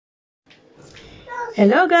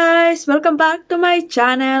Hello guys! Welcome back to my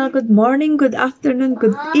channel. Good morning, good afternoon,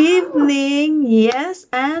 good evening. Yes,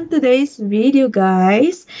 and today's video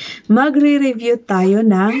guys, magre-review tayo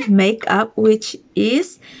ng makeup which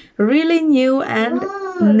is really new and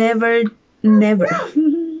never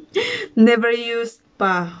never used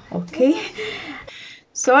pa. Okay?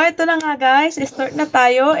 So, ito na nga guys. Start na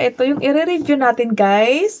tayo. Ito yung i-review natin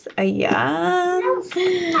guys. Ayan.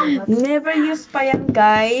 Never use pa yan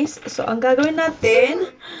guys. So, ang gagawin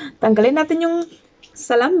natin, tanggalin natin yung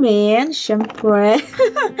salamin. Syempre.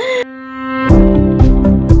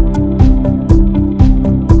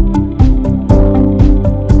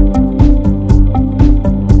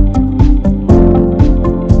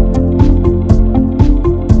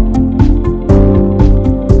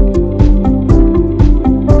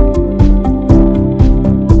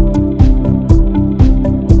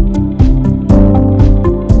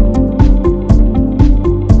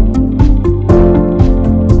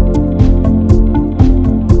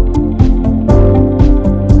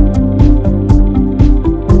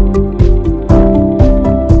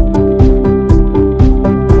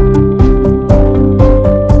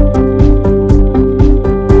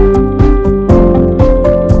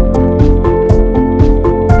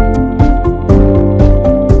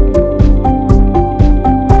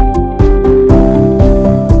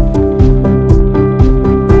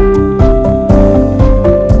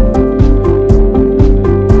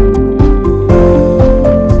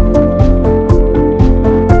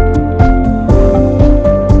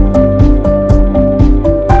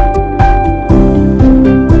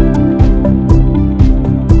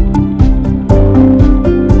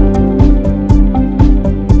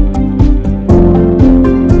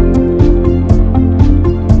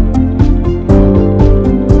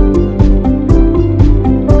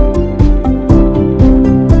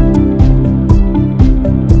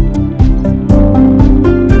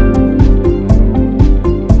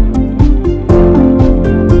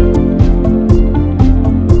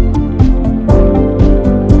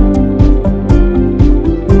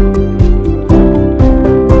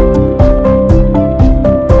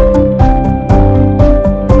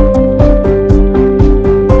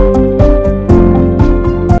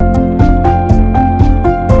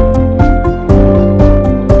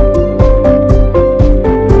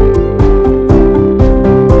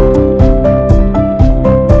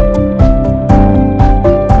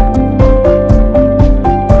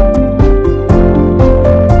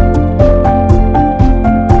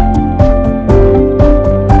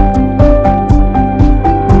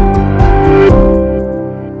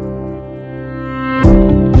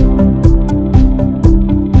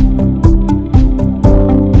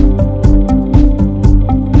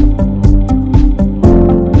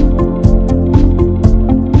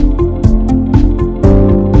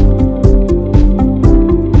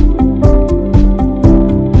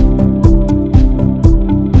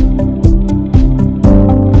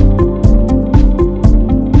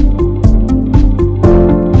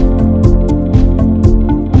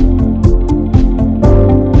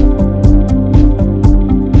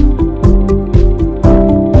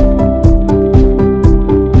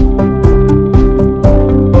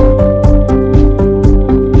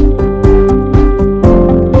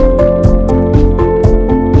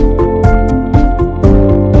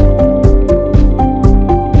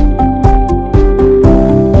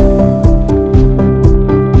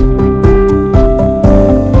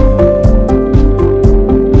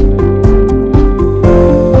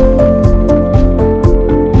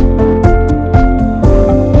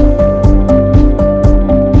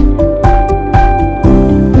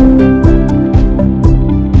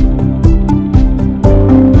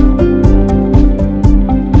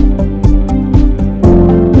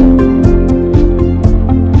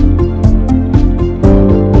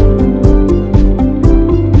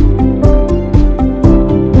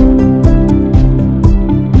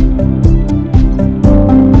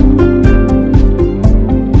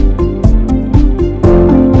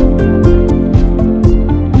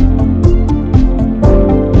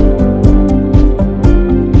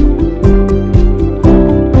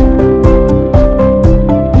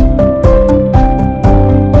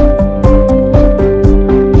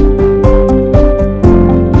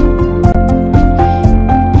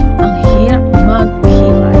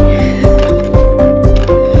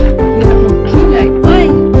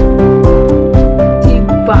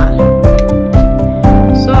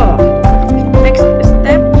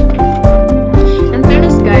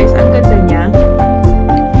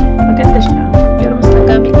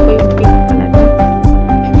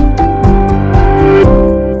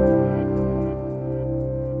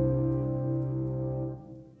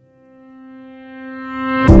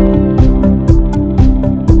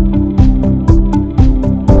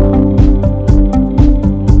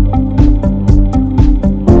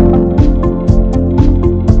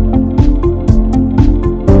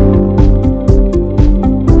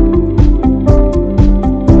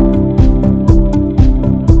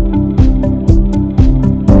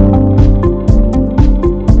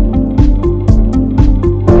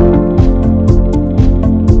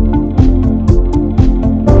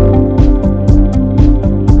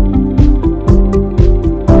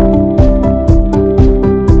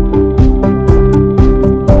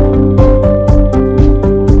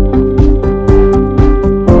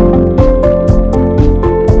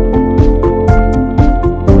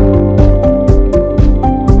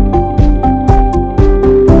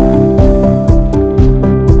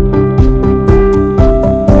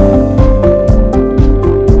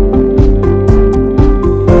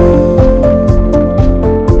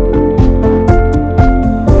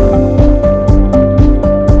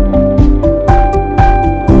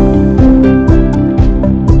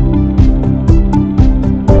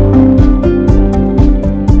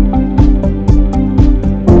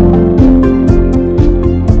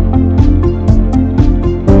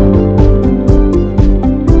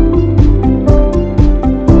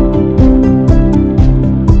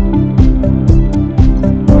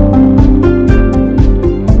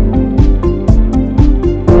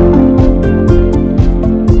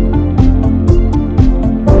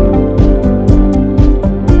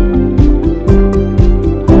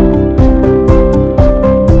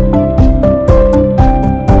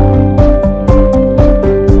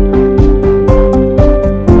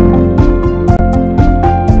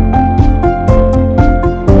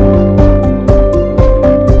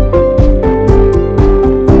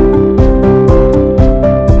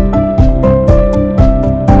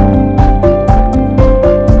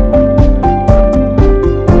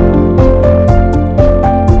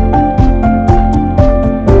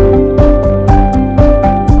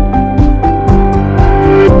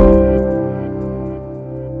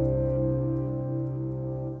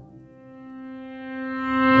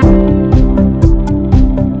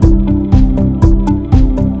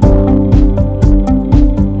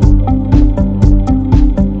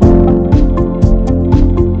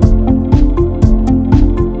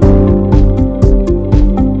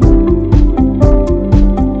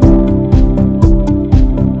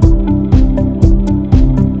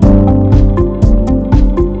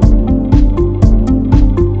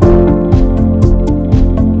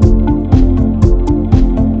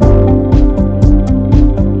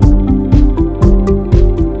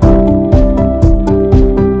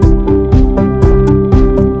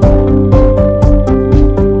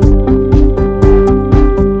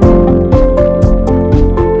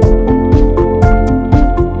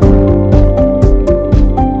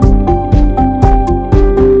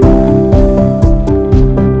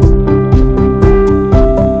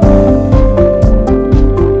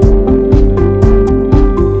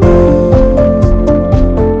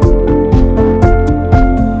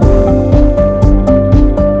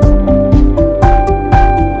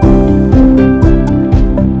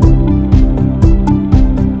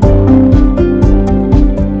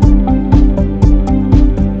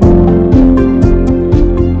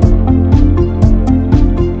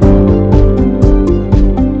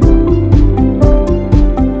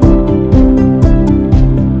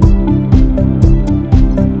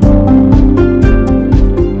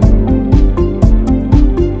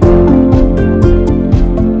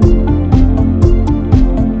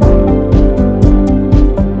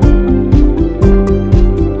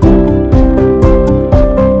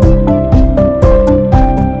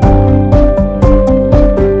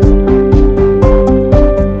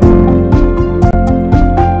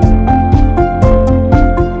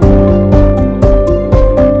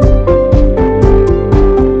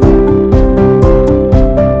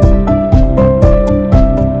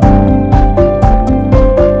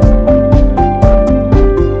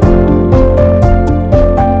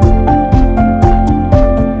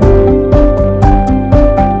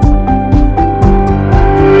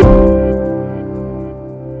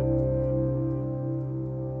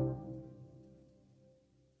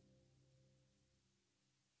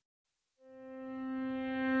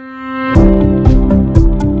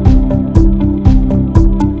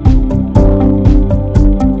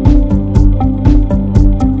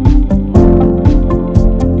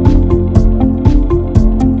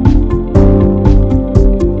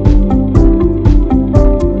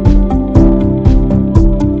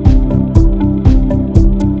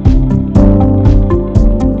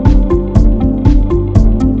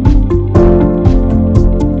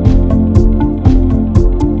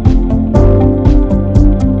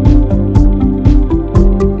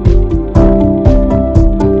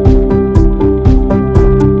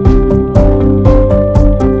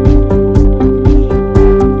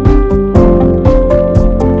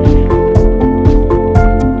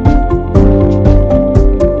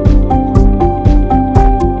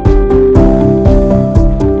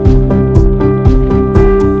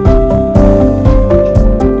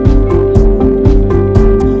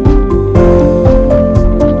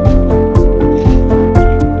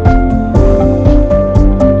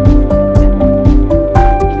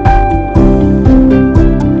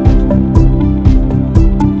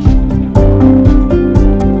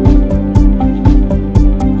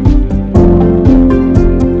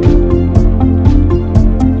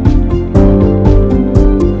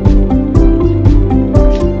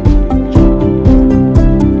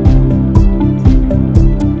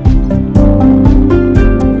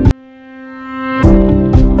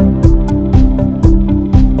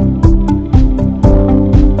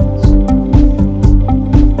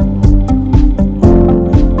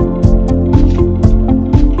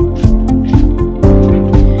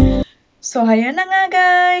 So, ayun na nga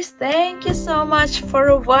guys. Thank you so much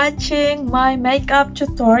for watching my makeup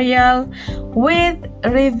tutorial with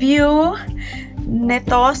review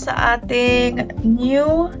nito sa ating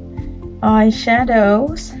new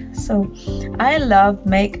eyeshadows. So, I love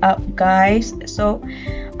makeup guys. So,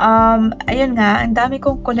 ayun nga, ang dami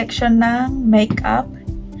kong collection ng makeup.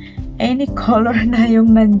 Any color na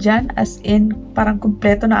yung nandyan, as in, parang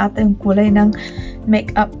kumpleto na ata yung kulay ng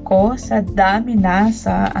makeup ko sa dami na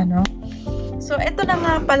sa ano. So, ito na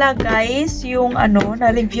nga pala guys, yung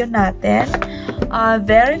na-review natin.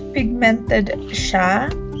 Very pigmented siya.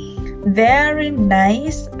 Very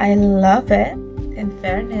nice. I love it. In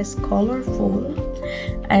fairness, colorful.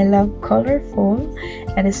 I love colorful.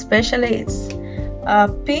 And especially it's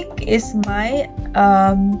pink is my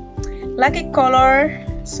lucky color.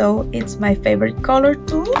 So, it's my favorite color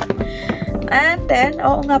too. And then,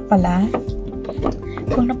 oo nga pala.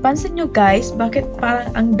 Kung napansin nyo guys, bakit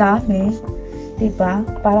parang ang dami? Diba?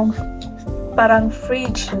 Parang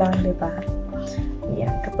fridge lang, diba? Ayan.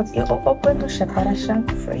 Kapag i-open mo siya, parang siyang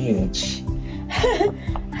fridge.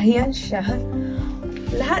 Ayan siya.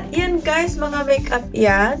 Lahat yan, guys, mga makeup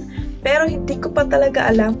yan. Pero hindi ko pa talaga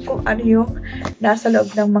alam kung ano yung nasa loob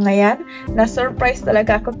ng mga yan. Na-surprise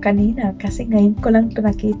talaga ako kanina kasi ngayon ko lang ito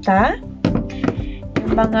nakita.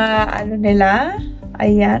 Yung mga nila.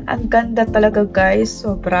 Ayan. Ang ganda talaga, guys.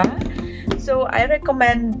 Sobra. So, I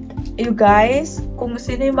recommend you guys, kung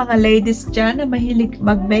sino yung mga ladies dyan na mahilig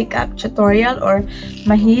mag-makeup tutorial or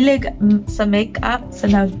mahilig sa makeup, sa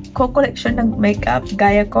nagko-collection ng makeup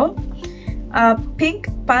gaya ko, Pink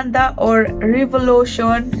Panda or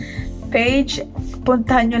Revolution page,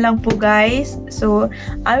 puntahan nyo lang po guys. So,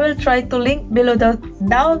 I will try to link below the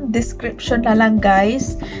down description na lang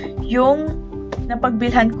guys yung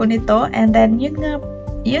napagbilhan ko nito. And then, yun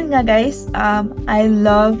nga guys, I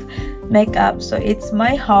love makeup, so it's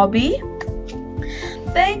my hobby.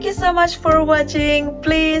 Thank you so much for watching.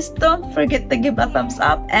 Please don't forget to give a thumbs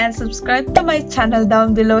up and subscribe to my channel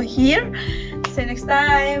down below here. See you next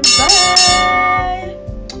time. Bye.